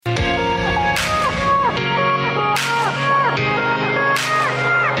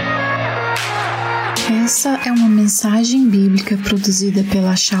Essa é uma mensagem bíblica produzida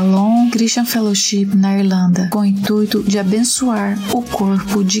pela Shalom Christian Fellowship na Irlanda, com o intuito de abençoar o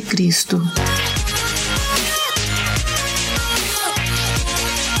corpo de Cristo.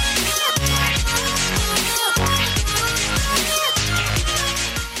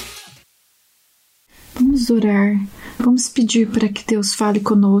 Vamos orar, vamos pedir para que Deus fale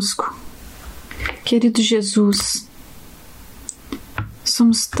conosco. Querido Jesus,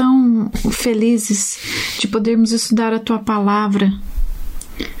 somos tão felizes de podermos estudar a Tua Palavra.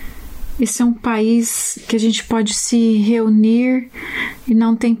 Esse é um país que a gente pode se reunir e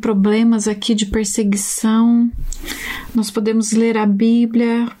não tem problemas aqui de perseguição. Nós podemos ler a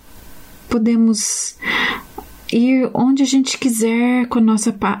Bíblia, podemos ir onde a gente quiser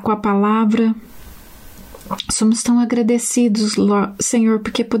com a Palavra. Somos tão agradecidos, Senhor,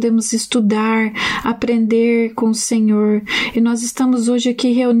 porque podemos estudar, aprender com o Senhor. E nós estamos hoje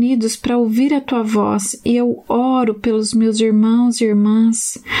aqui reunidos para ouvir a Tua voz. E eu oro pelos meus irmãos e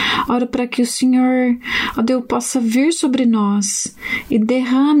irmãs. Oro para que o Senhor, ó Deus, possa vir sobre nós e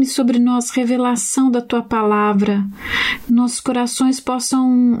derrame sobre nós revelação da Tua Palavra. Nossos corações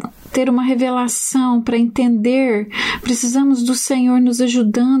possam ter uma revelação para entender. Precisamos do Senhor nos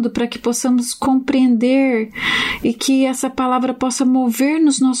ajudando para que possamos compreender e que essa palavra possa mover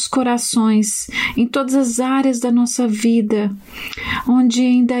nos nossos corações, em todas as áreas da nossa vida, onde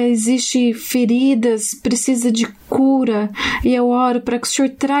ainda existe feridas, precisa de cura, e eu oro para que o Senhor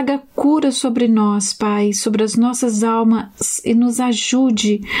traga cura sobre nós, Pai, sobre as nossas almas, e nos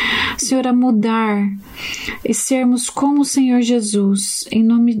ajude, Senhor, a mudar e sermos como o Senhor Jesus. Em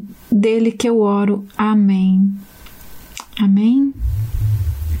nome dele que eu oro. Amém. Amém.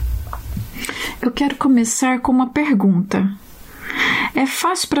 Eu quero começar com uma pergunta. É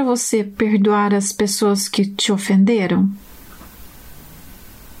fácil para você perdoar as pessoas que te ofenderam?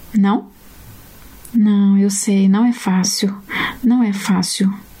 Não? Não, eu sei, não é fácil. Não é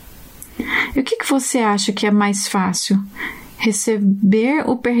fácil. E o que você acha que é mais fácil? Receber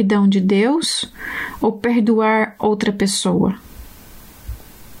o perdão de Deus ou perdoar outra pessoa?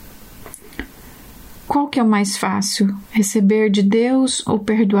 Qual que é o mais fácil? Receber de Deus ou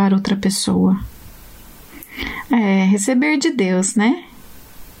perdoar outra pessoa? Receber de Deus, né?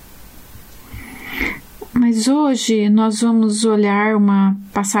 Mas hoje nós vamos olhar uma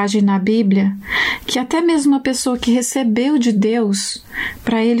passagem na Bíblia que até mesmo uma pessoa que recebeu de Deus,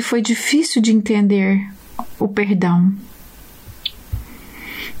 para ele foi difícil de entender o perdão.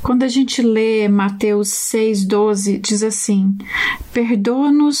 Quando a gente lê Mateus 6,12, diz assim: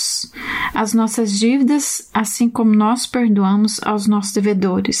 perdoa-nos as nossas dívidas, assim como nós perdoamos aos nossos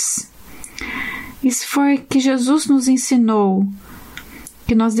devedores. Isso foi que Jesus nos ensinou,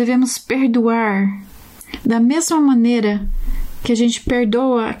 que nós devemos perdoar da mesma maneira que a gente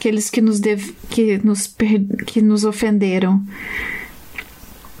perdoa aqueles que nos ofenderam.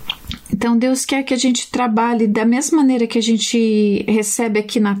 Então Deus quer que a gente trabalhe da mesma maneira que a gente recebe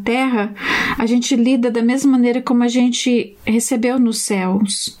aqui na terra, a gente lida da mesma maneira como a gente recebeu nos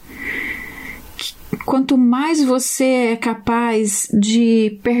céus. Quanto mais você é capaz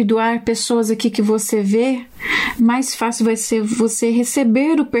de perdoar pessoas aqui que você vê, mais fácil vai ser você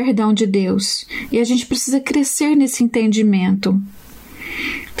receber o perdão de Deus. E a gente precisa crescer nesse entendimento.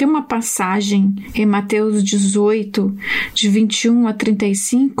 Tem uma passagem em Mateus 18, de 21 a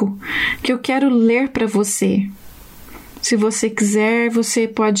 35, que eu quero ler para você. Se você quiser, você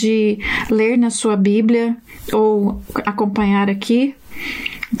pode ler na sua Bíblia ou acompanhar aqui.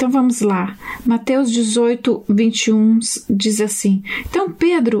 Então vamos lá. Mateus 18, 21 diz assim: Então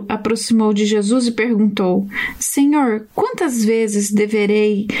Pedro aproximou de Jesus e perguntou: Senhor, quantas vezes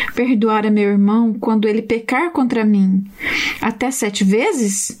deverei perdoar a meu irmão quando ele pecar contra mim? Até 7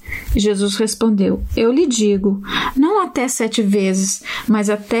 vezes? Jesus respondeu: Eu lhe digo, não até 7 vezes, mas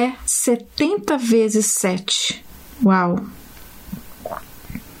até 70 vezes 7. Uau!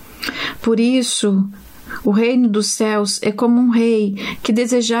 Por isso, o reino dos céus é como um rei que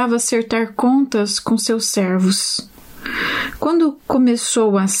desejava acertar contas com seus servos. Quando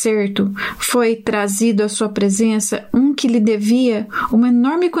começou o acerto, foi trazido à sua presença um que lhe devia uma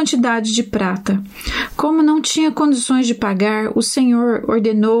enorme quantidade de prata. Como não tinha condições de pagar, o Senhor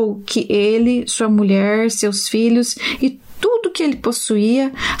ordenou que ele, sua mulher, seus filhos e tudo que ele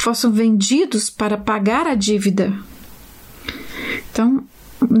possuía fossem vendidos para pagar a dívida. Então,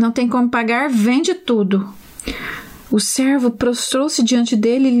 não tem como pagar, vende tudo. O servo prostrou-se diante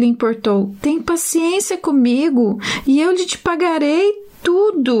dele e lhe importou: Tem paciência comigo, e eu lhe te pagarei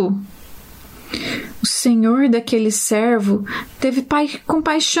tudo. O senhor daquele servo teve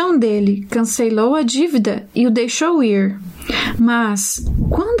compaixão dele, cancelou a dívida e o deixou ir. Mas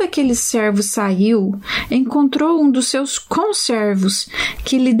Quando aquele servo saiu, encontrou um dos seus conservos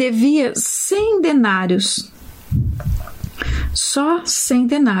que lhe devia 100 denários. Só 100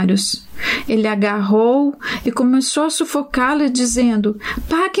 denários. Ele agarrou e começou a sufocá-lo, dizendo: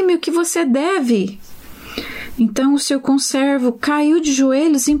 pague-me o que você deve. Então o seu conservo caiu de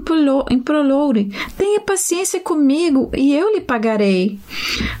joelhos e implorou-lhe: tenha paciência comigo e eu lhe pagarei.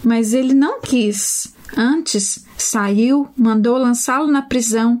 Mas ele não quis. Antes, saiu, mandou lançá-lo na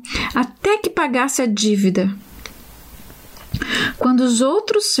prisão até que pagasse a dívida. Quando os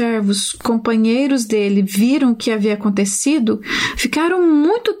outros servos, companheiros dele, viram o que havia acontecido, ficaram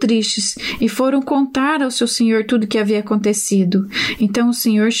muito tristes e foram contar ao seu senhor tudo o que havia acontecido. Então o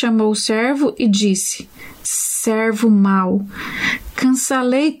senhor chamou o servo e disse: servo mau,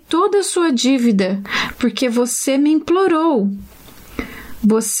 cancelei toda a sua dívida, porque você me implorou.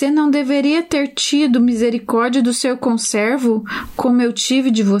 Você não deveria ter tido misericórdia do seu conservo, como eu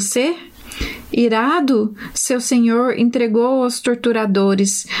tive de você? Irado, seu senhor entregou aos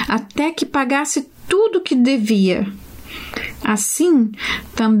torturadores, até que pagasse tudo o que devia. Assim,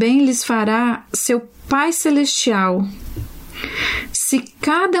 também lhes fará seu Pai Celestial, se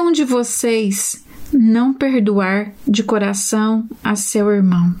cada um de vocês não perdoar de coração a seu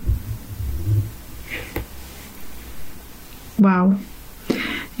irmão. Uau!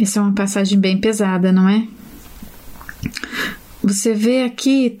 Essa é uma passagem bem pesada, não é? Você vê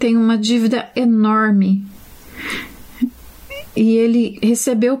aqui, tem uma dívida enorme. E ele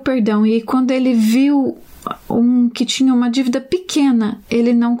recebeu perdão. E quando ele viu que tinha uma dívida pequena,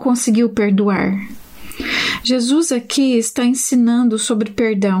 ele não conseguiu perdoar. Jesus aqui está ensinando sobre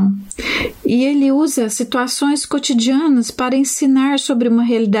perdão. E ele usa situações cotidianas para ensinar sobre uma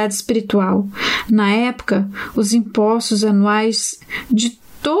realidade espiritual. Na época, os impostos anuais de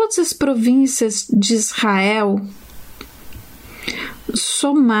todas as províncias de Israel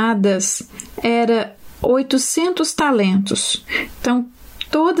somadas era 800 talentos. Então,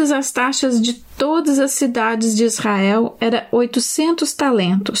 todas as taxas de todas as cidades de Israel era 800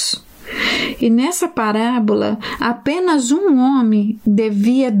 talentos. E nessa parábola, apenas um homem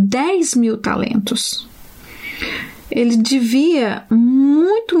devia 10.000 talentos. Ele devia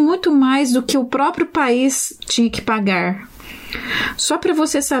muito mais do que o próprio país tinha que pagar. Só para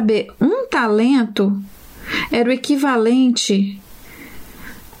você saber, um talento era o equivalente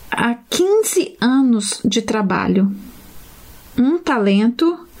a 15 anos de trabalho. Um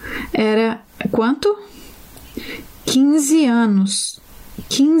talento era quanto? 15 anos.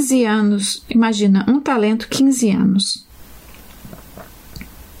 15 anos. Imagina, um talento, 15 anos.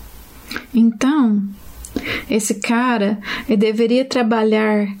 Então, esse cara deveria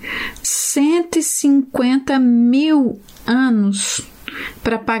trabalhar 150.000 anos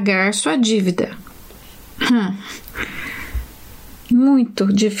para pagar sua dívida.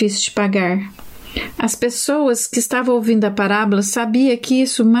 Muito difícil de pagar. As pessoas que estavam ouvindo a parábola sabiam que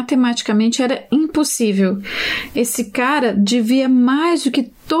isso matematicamente era impossível. Esse cara devia mais do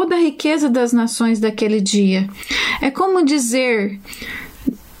que toda a riqueza das nações daquele dia. É como dizer,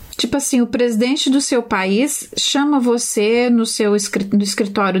 tipo assim, o presidente do seu país chama você no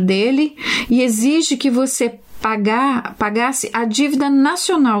escritório dele e exige que você pagasse a dívida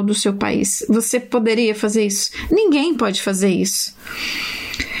nacional do seu país. Você poderia fazer isso? Ninguém pode fazer isso.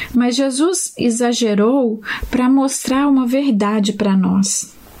 Mas Jesus exagerou para mostrar uma verdade para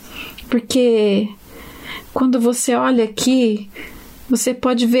nós. Porque quando você olha aqui, você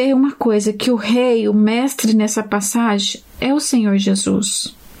pode ver uma coisa, que o rei, o mestre nessa passagem é o Senhor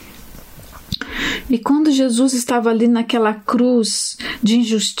Jesus. E quando Jesus estava ali naquela cruz de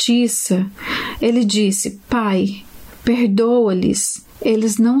injustiça, ele disse: Pai, perdoa-lhes,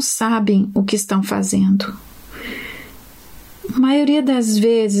 eles não sabem o que estão fazendo. A maioria das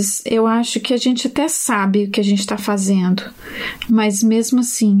vezes eu acho que a gente até sabe o que a gente está fazendo, mas mesmo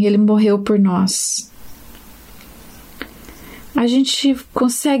assim ele morreu por nós. A gente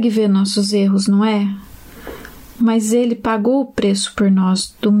consegue ver nossos erros, não é? Mas ele pagou o preço por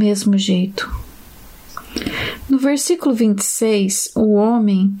nós do mesmo jeito. No versículo 26, o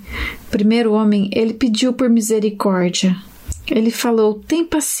primeiro homem, ele pediu por misericórdia. Ele falou: tem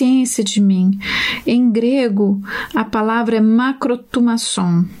paciência de mim. Em grego, a palavra é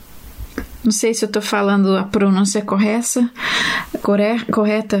makrotumasson. Não sei se eu estou falando a pronúncia correta,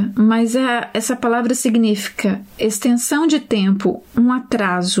 mas essa palavra significa extensão de tempo, um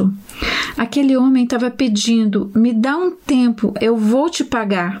atraso. Aquele homem estava pedindo: me dá um tempo, eu vou te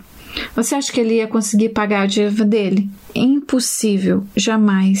pagar. Você acha que ele ia conseguir pagar a dívida dele? Impossível,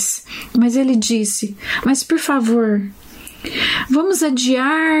 jamais. Mas ele disse: mas por favor, vamos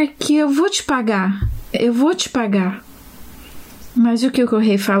adiar que eu vou te pagar. Eu vou te pagar. Mas o que o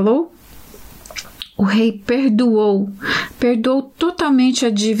rei falou? O rei perdoou totalmente a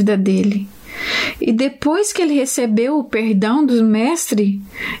dívida dele. E depois que ele recebeu o perdão do mestre,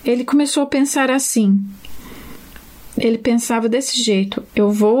 ele começou a pensar assim. Ele pensava desse jeito: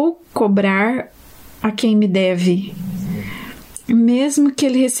 eu vou cobrar a quem me deve. Mesmo que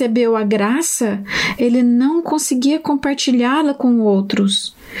ele recebeu a graça, ele não conseguia compartilhá-la com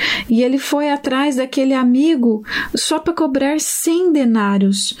outros. E ele foi atrás daquele amigo só para cobrar 100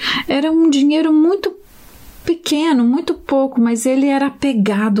 denários. Era um dinheiro muito pequeno, muito pouco, mas ele era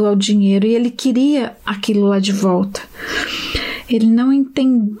apegado ao dinheiro e ele queria aquilo lá de volta. Ele não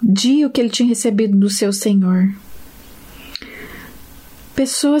entendia o que ele tinha recebido do seu Senhor.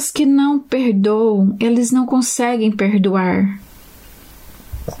 Pessoas que não perdoam, eles não conseguem perdoar.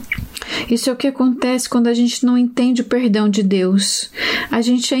 Isso é o que acontece quando a gente não entende o perdão de Deus. A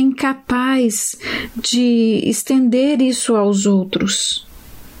gente é incapaz de estender isso aos outros.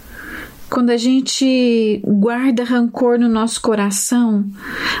 Quando a gente guarda rancor no nosso coração,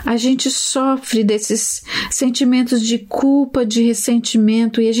 a gente sofre desses sentimentos de culpa, de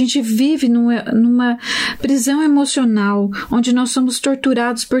ressentimento, e a gente vive numa prisão emocional, onde nós somos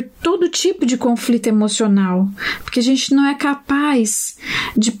torturados por todo tipo de conflito emocional, porque a gente não é capaz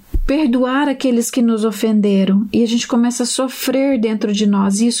de perdoar aqueles que nos ofenderam, e a gente começa a sofrer dentro de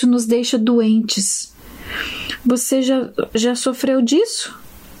nós, e isso nos deixa doentes. Você já sofreu disso?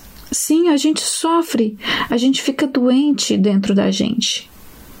 Sim, a gente sofre, a gente fica doente dentro da gente.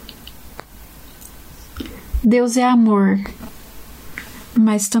 Deus é amor,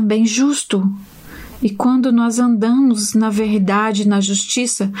 mas também justo. E quando nós andamos na verdade, na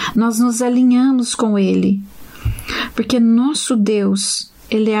justiça, nós nos alinhamos com Ele. Porque nosso Deus,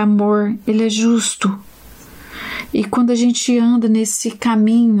 Ele é amor, Ele é justo. E quando a gente anda nesse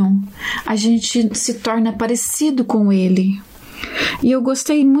caminho, a gente se torna parecido com Ele. E eu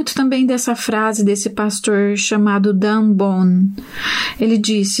gostei muito também dessa frase desse pastor chamado Dan Bon. Ele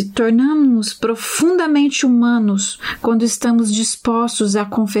disse: tornamos-nos profundamente humanos quando estamos dispostos a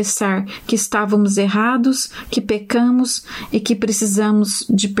confessar que estávamos errados, que pecamos e que precisamos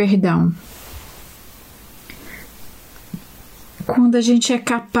de perdão. Quando a gente é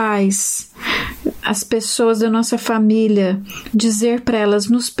capaz, as pessoas da nossa família, dizer para elas: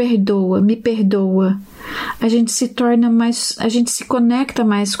 nos perdoa, me perdoa, a gente se torna mais, a gente se conecta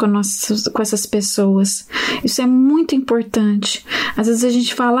mais com essas pessoas. Isso é muito importante. Às vezes a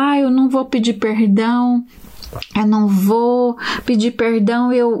gente fala: eu não vou pedir perdão, eu não vou pedir perdão,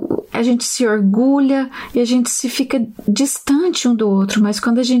 a gente se orgulha e a gente se fica distante um do outro, mas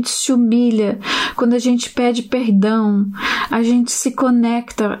quando a gente se humilha, quando a gente pede perdão, a gente se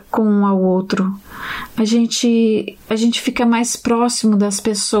conecta com um ao outro, a gente fica mais próximo das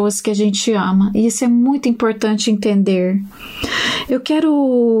pessoas que a gente ama, e isso é muito importante entender. Eu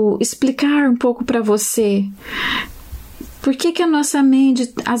quero explicar um pouco para você por que a nossa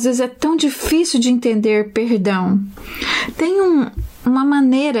mente às vezes é tão difícil de entender perdão. Tem uma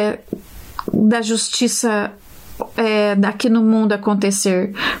maneira da justiça daqui no mundo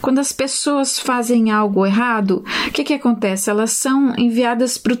acontecer. Quando as pessoas fazem algo errado, o que acontece? Elas são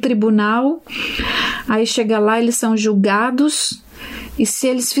enviadas para o tribunal, aí chega lá, eles são julgados. E se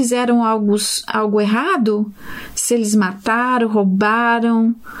eles fizeram algo errado, se eles mataram,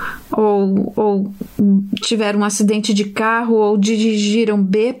 roubaram, ou tiveram um acidente de carro, ou dirigiram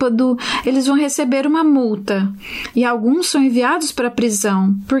bêbado, eles vão receber uma multa. E alguns são enviados para a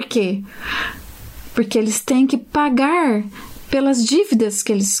prisão. Por quê? Porque eles têm que pagar pelas dívidas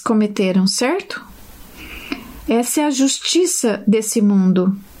que eles cometeram, certo? Essa é a justiça desse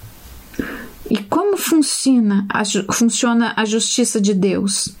mundo. E como funciona a justiça de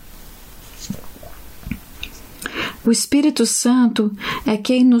Deus? O Espírito Santo é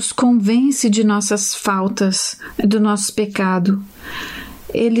quem nos convence de nossas faltas, do nosso pecado.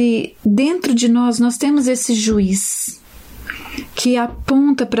 Dentro de nós temos esse juiz que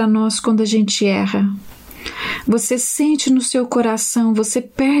aponta para nós quando a gente erra. Você sente no seu coração, você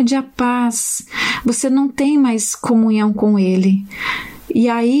perde a paz, você não tem mais comunhão com Ele. E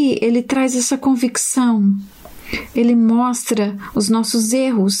aí ele traz essa convicção, ele mostra os nossos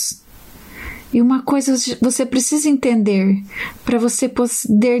erros. E uma coisa você precisa entender, para você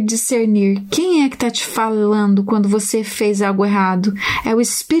poder discernir quem é que está te falando quando você fez algo errado. É o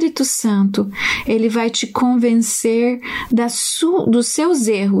Espírito Santo. Ele vai te convencer dos seus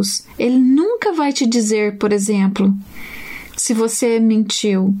erros. Ele nunca vai te dizer, por exemplo, se você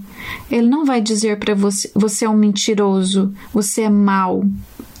mentiu. Ele não vai dizer para você: você é um mentiroso, você é mau,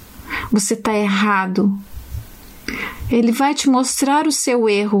 você está errado. Ele vai te mostrar o seu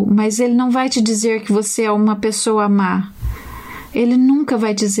erro, mas ele não vai te dizer que você é uma pessoa má. Ele nunca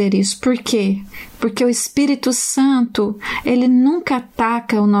vai dizer isso. Por quê? Porque o Espírito Santo, ele nunca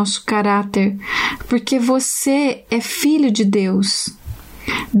ataca o nosso caráter, porque você é filho de Deus.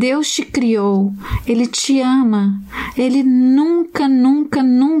 Deus te criou, Ele te ama, Ele nunca, nunca,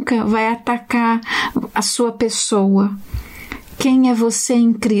 nunca vai atacar a sua pessoa. Quem é você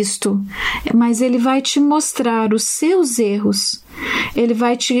em Cristo? Mas Ele vai te mostrar os seus erros. Ele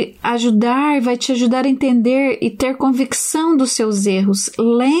vai te ajudar a entender e ter convicção dos seus erros.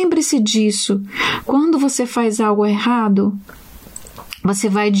 Lembre-se disso. Quando você faz algo errado, você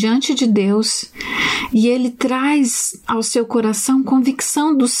vai diante de Deus e Ele traz ao seu coração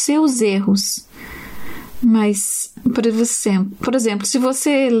convicção dos seus erros. Mas, por exemplo, se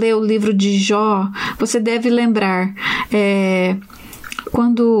você lê o livro de Jó, você deve lembrar,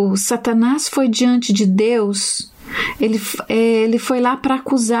 quando Satanás foi diante de Deus, ele foi lá para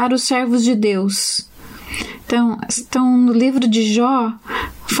acusar os servos de Deus. Então, no livro de Jó,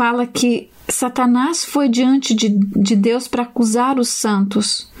 fala que Satanás foi diante de Deus para acusar os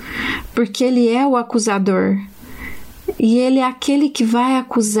santos, porque ele é o acusador. E ele é aquele que vai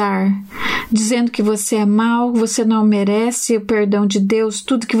acusar, dizendo que você é mau, você não merece o perdão de Deus,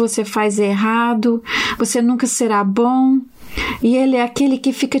 tudo que você faz é errado, você nunca será bom. E ele é aquele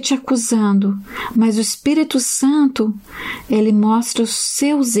que fica te acusando. Mas o Espírito Santo, ele mostra os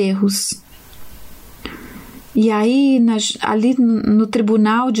seus erros. E aí, ali no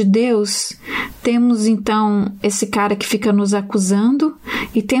tribunal de Deus, temos então esse cara que fica nos acusando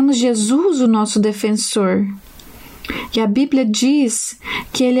e temos Jesus, o nosso defensor. E a Bíblia diz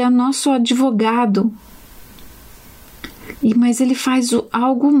que ele é nosso advogado. Mas ele faz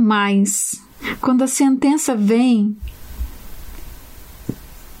algo mais. Quando a sentença vem,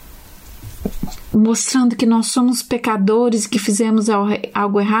 mostrando que nós somos pecadores, que fizemos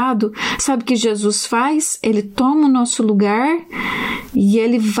algo errado, sabe o que Jesus faz? Ele toma o nosso lugar e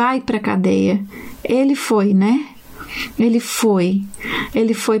ele vai para a cadeia. Ele foi, né? Ele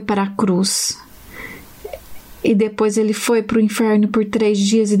foi para a cruz. E depois ele foi para o inferno por 3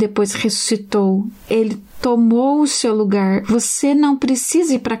 dias e depois ressuscitou. Ele tomou o seu lugar. Você não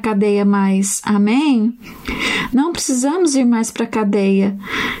precisa ir para a cadeia mais. Amém? Não precisamos ir mais para a cadeia.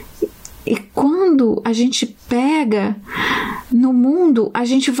 E quando a gente pega no mundo, a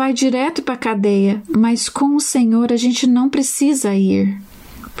gente vai direto para a cadeia. Mas com o Senhor a gente não precisa ir.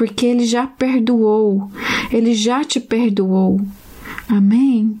 Porque Ele já perdoou. Ele já te perdoou.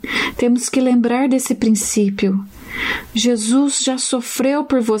 Amém? Temos que lembrar desse princípio. Jesus já sofreu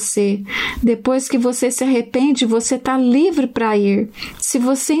por você. Depois que você se arrepende, você está livre para ir. Se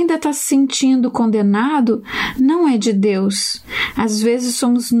você ainda está se sentindo condenado, não é de Deus. Às vezes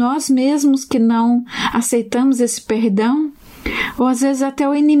somos nós mesmos que não aceitamos esse perdão, ou às vezes até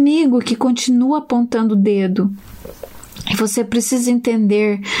o inimigo que continua apontando o dedo. E você precisa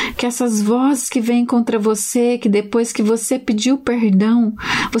entender que essas vozes que vêm contra você, que depois que você pediu perdão,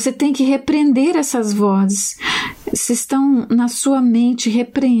 você tem que repreender essas vozes. Se estão na sua mente,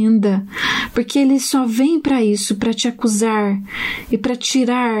 repreenda, porque eles só vêm para isso, para te acusar e para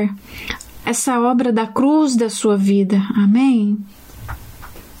tirar essa obra da cruz da sua vida. Amém?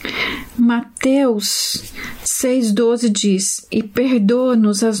 Mateus 6,12 diz: e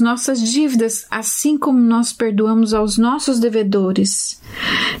perdoa-nos as nossas dívidas, assim como nós perdoamos aos nossos devedores.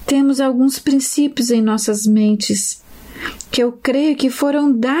 Temos alguns princípios em nossas mentes que eu creio que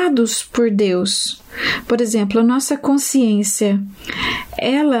foram dados por Deus. Por exemplo, a nossa consciência,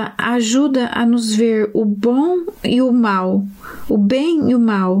 ela ajuda a nos ver o bom e o mal, o bem e o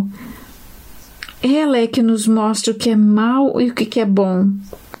mal. Ela é que nos mostra o que é mal e o que é bom.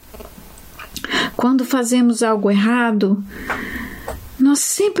 Quando fazemos algo errado, nós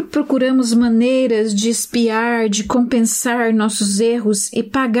sempre procuramos maneiras de espiar, de compensar nossos erros e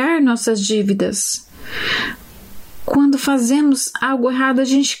pagar nossas dívidas. Quando fazemos algo errado, a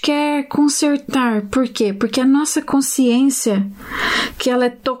gente quer consertar. Por quê? Porque a nossa consciência, que ela é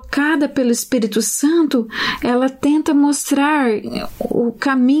tocada pelo Espírito Santo, ela tenta mostrar o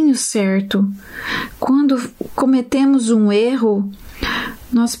caminho certo. Quando cometemos um erro,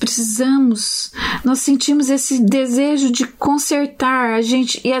 nós sentimos esse desejo de consertar,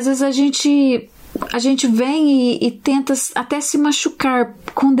 e às vezes a gente vem e tenta até se machucar,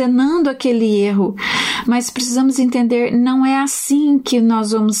 condenando aquele erro, mas precisamos entender, não é assim que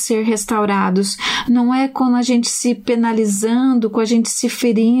nós vamos ser restaurados, não é com a gente se penalizando, com a gente se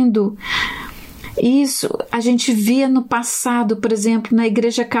ferindo. Isso a gente via no passado, por exemplo, na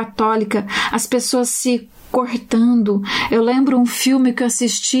Igreja Católica, as pessoas se cortando. Eu lembro um filme que eu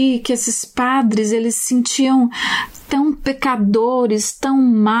assisti que esses padres, eles sentiam tão pecadores, tão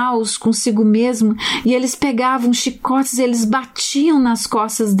maus consigo mesmo, e eles pegavam chicotes e eles batiam nas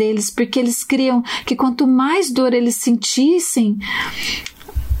costas deles, porque eles criam que quanto mais dor eles sentissem,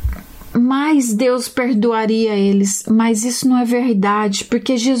 mais Deus perdoaria eles. Mas isso não é verdade,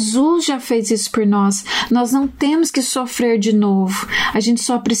 porque Jesus já fez isso por nós. Nós não temos que sofrer de novo, a gente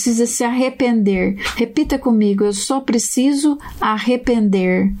só precisa se arrepender. Repita comigo: eu só preciso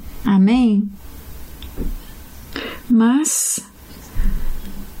arrepender. Amém? Mas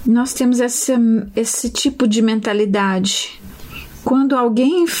nós temos esse tipo de mentalidade. Quando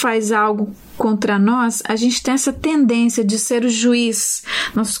alguém faz algo contra nós, a gente tem essa tendência de ser o juiz.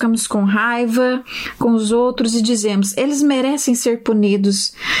 Nós ficamos com raiva com os outros e dizemos: eles merecem ser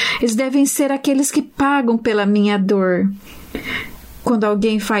punidos, eles devem ser aqueles que pagam pela minha dor. Quando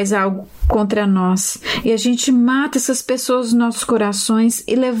alguém faz algo contra nós, e a gente mata essas pessoas nos nossos corações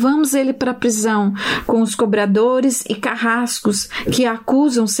e levamos ele para a prisão com os cobradores e carrascos que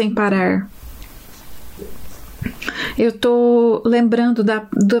acusam sem parar. Eu estou lembrando da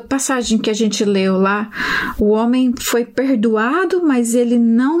passagem que a gente leu lá. O homem foi perdoado, mas ele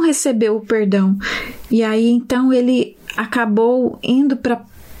não recebeu o perdão. E aí então ele acabou indo para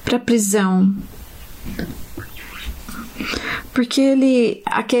a prisão. Porque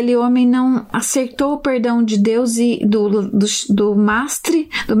aquele homem não aceitou o perdão de Deus e do mestre,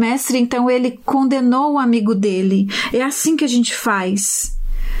 então ele condenou o amigo dele. É assim que a gente faz.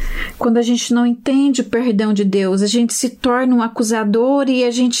 Quando a gente não entende o perdão de Deus, a gente se torna um acusador e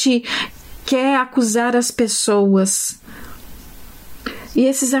a gente quer acusar as pessoas. E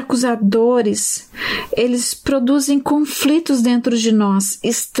esses acusadores, eles produzem conflitos dentro de nós,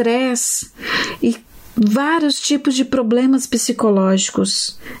 estresse e vários tipos de problemas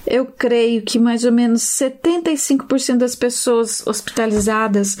psicológicos. Eu creio que mais ou menos 75% das pessoas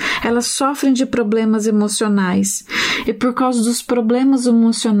hospitalizadas, elas sofrem de problemas emocionais. E por causa dos problemas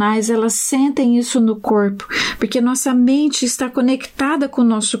emocionais, elas sentem isso no corpo, porque nossa mente está conectada com o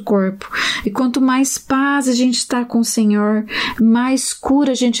nosso corpo. E quanto mais paz a gente está com o Senhor, mais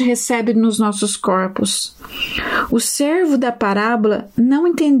cura a gente recebe nos nossos corpos. O servo da parábola não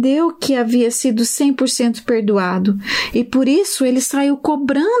entendeu que havia sido 100% perdoado e por isso ele saiu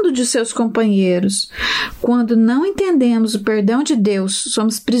cobrando de seus companheiros. Quando não entendemos o perdão de Deus,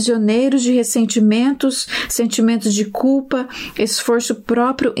 somos prisioneiros de ressentimentos, sentimentos de culpa, esforço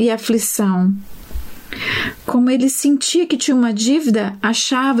próprio e aflição. Como ele sentia que tinha uma dívida,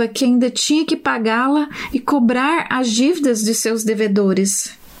 achava que ainda tinha que pagá-la e cobrar as dívidas de seus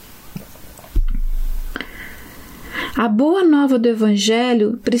devedores. A boa nova do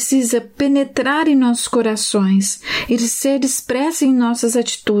Evangelho precisa penetrar em nossos corações e ser expressa em nossas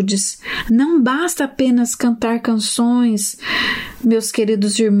atitudes. Não basta apenas cantar canções, meus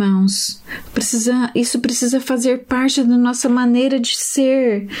queridos irmãos. Isso precisa fazer parte da nossa maneira de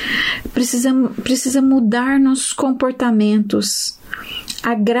ser. Precisa mudar nossos comportamentos.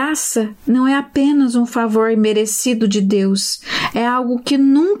 A graça não é apenas um favor merecido de Deus, é algo que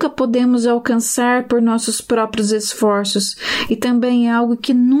nunca podemos alcançar por nossos próprios esforços e também é algo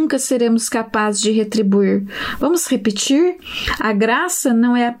que nunca seremos capazes de retribuir. Vamos repetir? A graça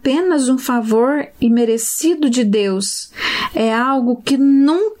não é apenas um favor merecido de Deus, é algo que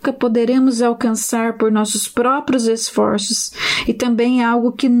nunca poderemos alcançar por nossos próprios esforços e também é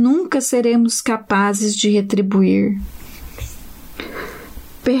algo que nunca seremos capazes de retribuir.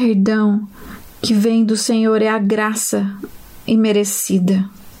 Perdão que vem do Senhor é a graça imerecida.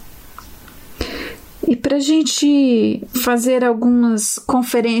 E para a gente fazer algumas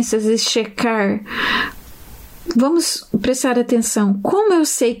conferências e checar, vamos prestar atenção. Como eu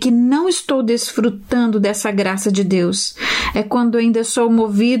sei que não estou desfrutando dessa graça de Deus? É quando ainda sou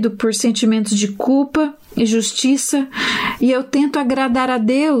movido por sentimentos de culpa e justiça e eu tento agradar a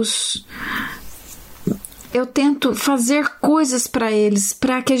Deus. Eu tento fazer coisas para eles,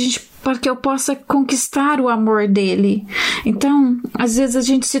 para que eu possa conquistar o amor dele. Então, às vezes a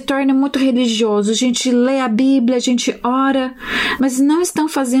gente se torna muito religioso, a gente lê a Bíblia, a gente ora, mas não estão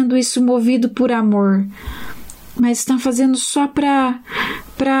fazendo isso movido por amor, mas estão fazendo só para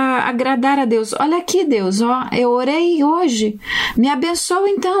agradar a Deus. Olha aqui, Deus, ó, eu orei hoje, me abençoa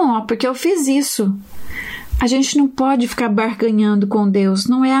então, ó, porque eu fiz isso. A gente não pode ficar barganhando com Deus,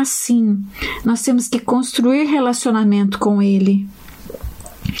 não é assim. Nós temos que construir relacionamento com Ele.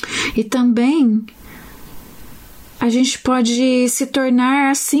 E também a gente pode se tornar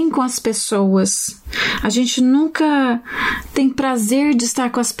assim com as pessoas. A gente nunca tem prazer de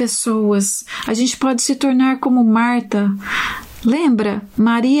estar com as pessoas. A gente pode se tornar como Marta. Lembra?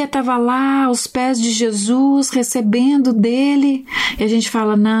 Maria estava lá aos pés de Jesus, recebendo dele. E a gente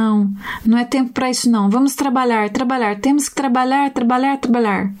fala, não é tempo para isso não. Vamos trabalhar. Temos que trabalhar.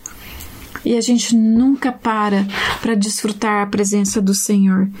 E a gente nunca para desfrutar a presença do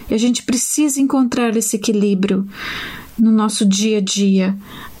Senhor. E a gente precisa encontrar esse equilíbrio no nosso dia a dia,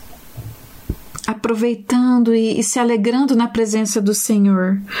 aproveitando e se alegrando na presença do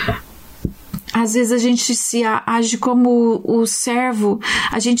Senhor. Às vezes a gente se age como o servo,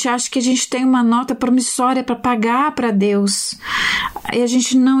 a gente acha que a gente tem uma nota promissória para pagar para Deus, e a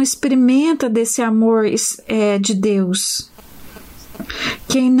gente não experimenta desse amor de Deus.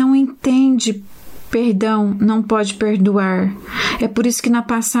 Quem não entende perdão não pode perdoar. É por isso que na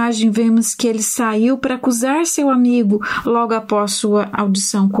passagem vemos que ele saiu para acusar seu amigo logo após sua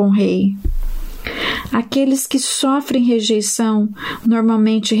audição com o rei. Aqueles que sofrem rejeição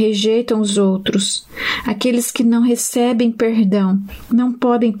normalmente rejeitam os outros. Aqueles que não recebem perdão não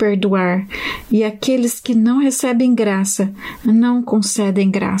podem perdoar. E aqueles que não recebem graça não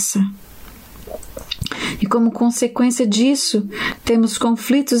concedem graça. E como consequência disso, temos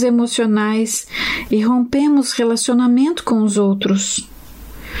conflitos emocionais e rompemos relacionamento com os outros.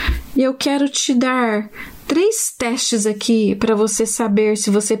 E eu quero te dar 3 testes aqui para você saber se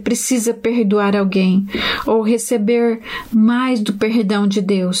você precisa perdoar alguém ou receber mais do perdão de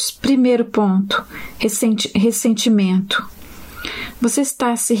Deus. Primeiro ponto, ressentimento. Você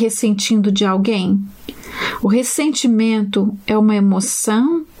está se ressentindo de alguém? O ressentimento é uma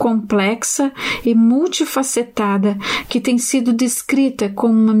emoção complexa e multifacetada que tem sido descrita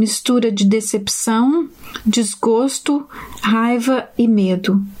como uma mistura de decepção, desgosto, raiva e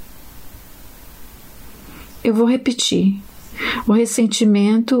medo. Eu vou repetir. O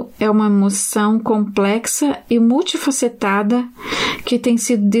ressentimento é uma emoção complexa e multifacetada que tem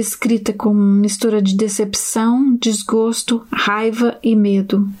sido descrita como uma mistura de decepção, desgosto, raiva e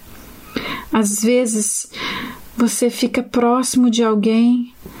medo. Às vezes, você fica próximo de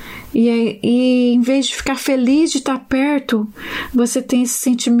alguém e em vez de ficar feliz de estar perto, você tem esse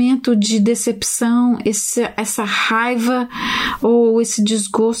sentimento de decepção, essa raiva ou esse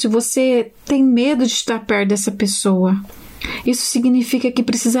desgosto, e você tem medo de estar perto dessa pessoa. Isso significa que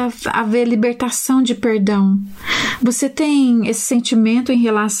precisa haver libertação de perdão. Você tem esse sentimento em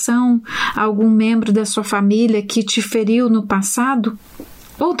relação a algum membro da sua família que te feriu no passado?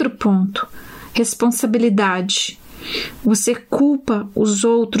 Outro ponto, responsabilidade. Você culpa os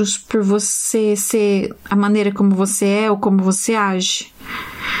outros por você ser a maneira como você é ou como você age?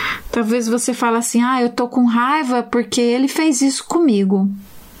 Talvez você fale assim, eu tô com raiva porque ele fez isso comigo.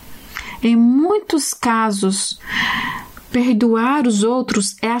 Em muitos casos, perdoar os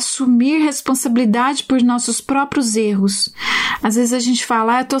outros é assumir responsabilidade por nossos próprios erros. Às vezes a gente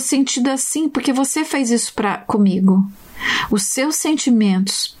fala, eu tô sentindo assim porque você fez isso comigo. Os seus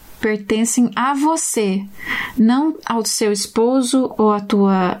sentimentos pertencem a você, não ao seu esposo ou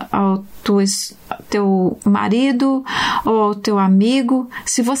ao teu marido ou ao teu amigo.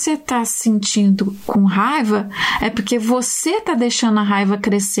 Se você está se sentindo com raiva, é porque você está deixando a raiva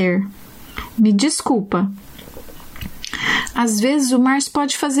crescer. Me desculpa. Às vezes o Márcio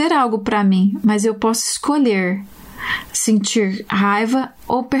pode fazer algo para mim, mas eu posso escolher sentir raiva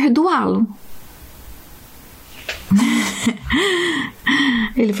ou perdoá-lo.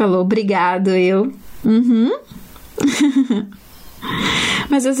 Ele falou, obrigado,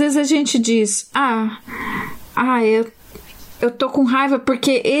 Mas às vezes a gente diz, eu tô com raiva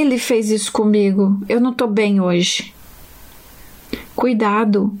porque ele fez isso comigo, eu não tô bem hoje.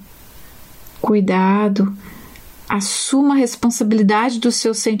 Cuidado, assuma a responsabilidade dos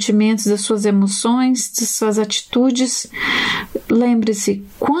seus sentimentos, das suas emoções, das suas atitudes. Lembre-se,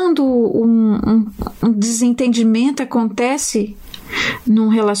 quando um desentendimento acontece num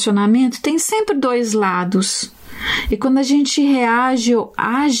relacionamento, tem sempre 2 lados. E quando a gente reage ou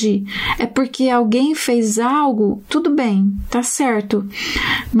age, é porque alguém fez algo, tudo bem, tá certo.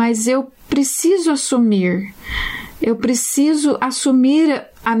 Mas eu preciso assumir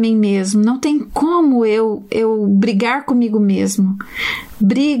a mim mesmo. Não tem como eu brigar comigo mesmo.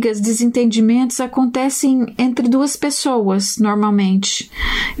 Brigas, desentendimentos acontecem entre 2 pessoas, normalmente.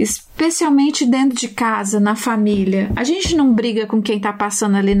 Especialmente dentro de casa, na família. A gente não briga com quem está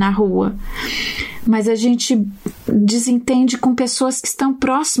passando ali na rua. Mas a gente desentende com pessoas que estão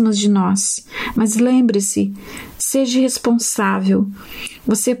próximas de nós. Mas lembre-se, seja responsável.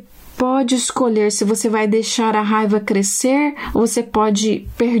 Você pode escolher se você vai deixar a raiva crescer ou você pode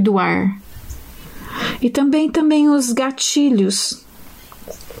perdoar. E também os gatilhos.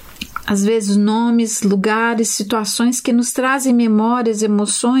 Às vezes nomes, lugares, situações que nos trazem memórias,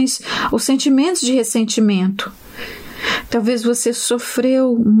 emoções ou sentimentos de ressentimento. Talvez você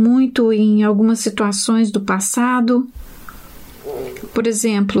sofreu muito em algumas situações do passado. Por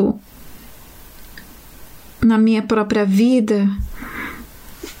exemplo, na minha própria vida,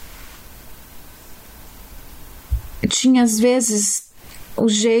 tinha às vezes o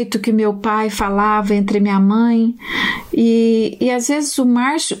jeito que meu pai falava entre minha mãe, e às vezes o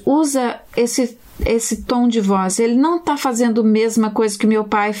Márcio usa esse tom de voz. Ele não está fazendo a mesma coisa que meu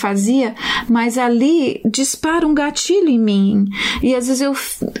pai fazia, mas ali dispara um gatilho em mim, e às vezes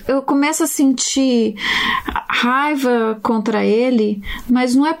eu começo a sentir raiva contra ele,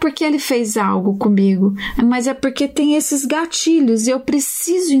 mas não é porque ele fez algo comigo, mas é porque tem esses gatilhos, e eu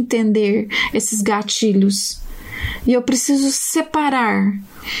preciso entender esses gatilhos. E eu preciso separar,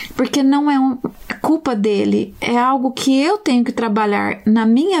 porque não é culpa dele, é algo que eu tenho que trabalhar na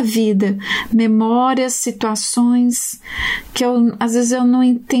minha vida, memórias, situações que às vezes eu não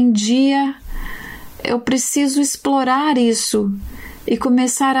entendia. Eu preciso explorar isso e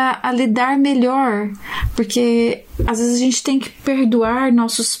começar a lidar melhor, porque às vezes a gente tem que perdoar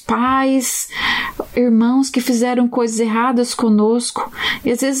nossos pais, irmãos que fizeram coisas erradas conosco,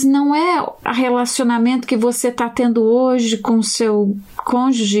 e às vezes não é o relacionamento que você está tendo hoje com o seu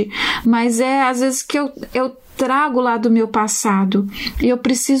cônjuge, mas é às vezes que eu trago lá do meu passado, e eu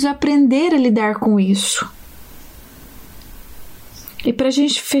preciso aprender a lidar com isso. E para a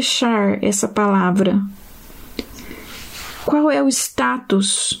gente fechar essa palavra, qual é o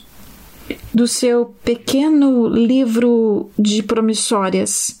status do seu pequeno livro de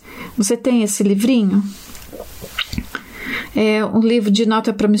promissórias? Você tem esse livrinho? É um livro de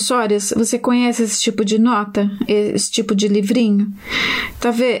nota promissórias? Você conhece esse tipo de nota? Esse tipo de livrinho?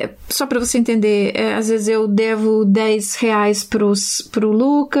 Tá vendo? Só para você entender, às vezes eu devo R$10 pro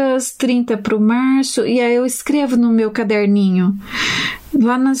Lucas, 30 pro Márcio, e aí eu escrevo no meu caderninho.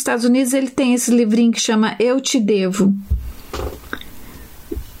 Lá nos Estados Unidos ele tem esse livrinho que chama Eu Te Devo.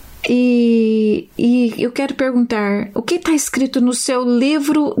 E eu quero perguntar, o que está escrito no seu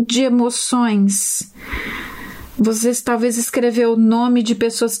livro de emoções? Você talvez escreveu o nome de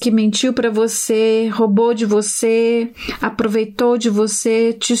pessoas que mentiu para você, roubou de você, aproveitou de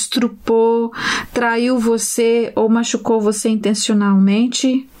você, te estrupou, traiu você ou machucou você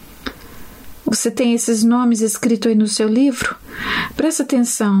intencionalmente. Você tem esses nomes escritos aí no seu livro? Presta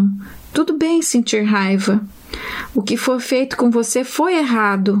atenção, tudo bem sentir raiva. O que for feito com você foi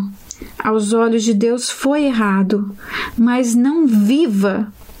errado. Aos olhos de Deus foi errado. Mas não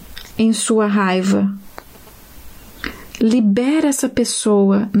viva em sua raiva. Libera essa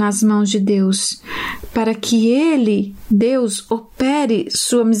pessoa nas mãos de Deus, para que Ele, Deus, opere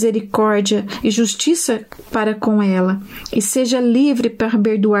sua misericórdia e justiça para com ela, e seja livre para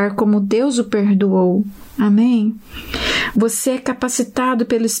perdoar como Deus o perdoou. Amém? Você é capacitado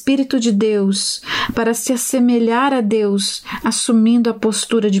pelo Espírito de Deus para se assemelhar a Deus, assumindo a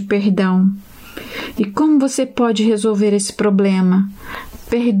postura de perdão. E como você pode resolver esse problema?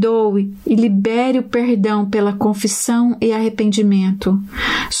 Perdoe e libere o perdão pela confissão e arrependimento.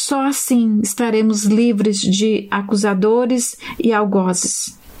 Só assim estaremos livres de acusadores e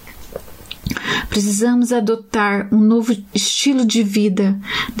algozes. Precisamos adotar um novo estilo de vida.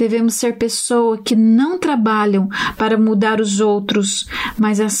 Devemos ser pessoas que não trabalham para mudar os outros,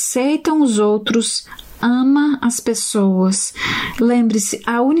 mas aceitam os outros, ama as pessoas. Lembre-se,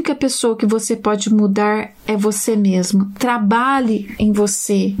 a única pessoa que você pode mudar é você mesmo. Trabalhe em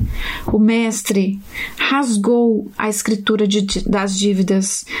você. O mestre rasgou a escritura das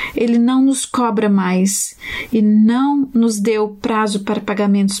dívidas. Ele não nos cobra mais e não nos deu prazo para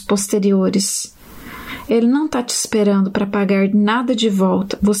pagamentos posteriores. Ele não está te esperando para pagar nada de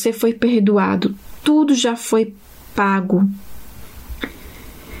volta. Você foi perdoado. Tudo já foi pago.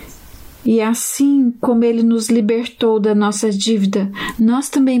 E assim como Ele nos libertou da nossa dívida, nós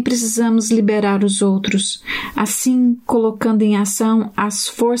também precisamos liberar os outros, assim colocando em ação as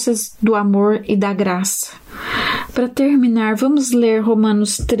forças do amor e da graça. Para terminar, vamos ler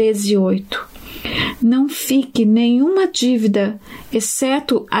Romanos 13:8. Não fique nenhuma dívida,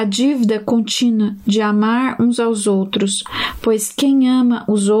 exceto a dívida contínua de amar uns aos outros, pois quem ama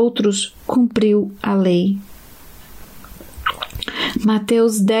os outros cumpriu a lei.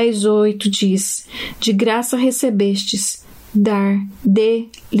 Mateus 10:8 diz: de graça recebestes, dê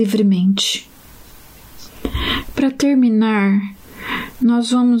livremente. Para terminar,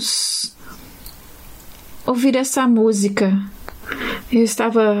 nós vamos ouvir essa música. Eu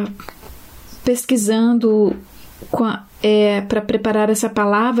estava pesquisando para preparar essa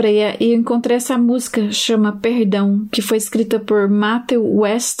palavra e encontrei essa música, chama Perdão, que foi escrita por Matthew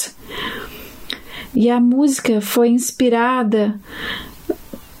West. E a música foi inspirada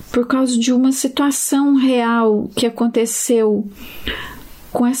por causa de uma situação real que aconteceu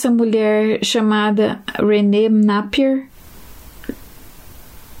com essa mulher chamada Renee Napier.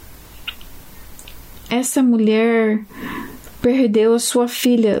 Essa mulher perdeu a sua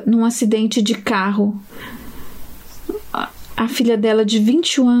filha num acidente de carro. A filha dela, de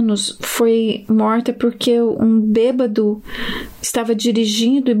 21 anos, foi morta porque um bêbado estava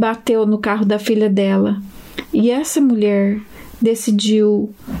dirigindo e bateu no carro da filha dela. E essa mulher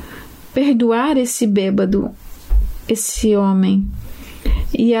decidiu perdoar esse bêbado, esse homem.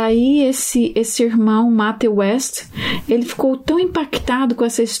 E aí esse irmão, Matthew West, ele ficou tão impactado com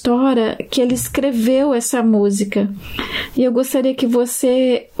essa história que ele escreveu essa música. E eu gostaria que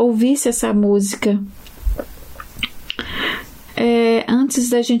você ouvisse essa música. Antes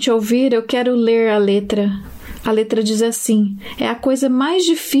da gente ouvir, eu quero ler a letra. A letra diz assim: é a coisa mais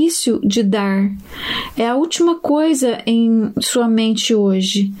difícil de dar. É a última coisa em sua mente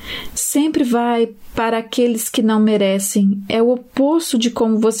hoje. Sempre vai para aqueles que não merecem. É o oposto de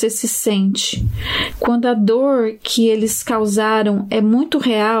como você se sente. Quando a dor que eles causaram é muito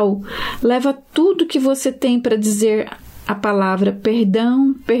real, leva tudo que você tem para dizer a palavra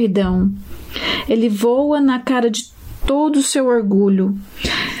perdão, perdão. Ele voa na cara de todo o seu orgulho.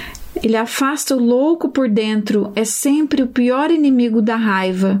 Ele afasta o louco por dentro, é sempre o pior inimigo da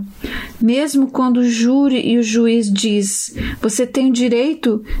raiva. Mesmo quando o júri e o juiz diz: você tem o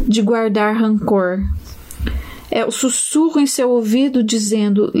direito de guardar rancor. É o sussurro em seu ouvido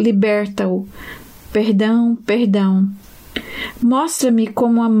dizendo: liberta-o. Perdão, perdão. Mostra-me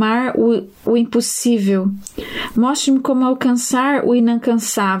como amar o impossível. Mostre-me como alcançar o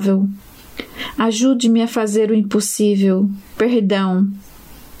inalcançável. Ajude-me a fazer o impossível. Perdão.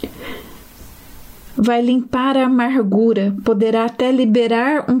 Vai limpar a amargura, poderá até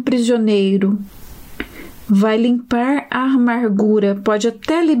liberar um prisioneiro. Vai limpar a amargura, pode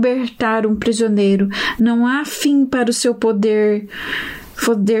até libertar um prisioneiro. Não há fim para o seu poder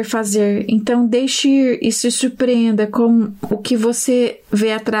fazer. Então deixe ir e se surpreenda com o que você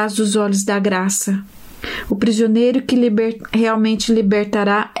vê atrás dos olhos da graça. O prisioneiro que realmente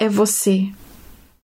libertará é você.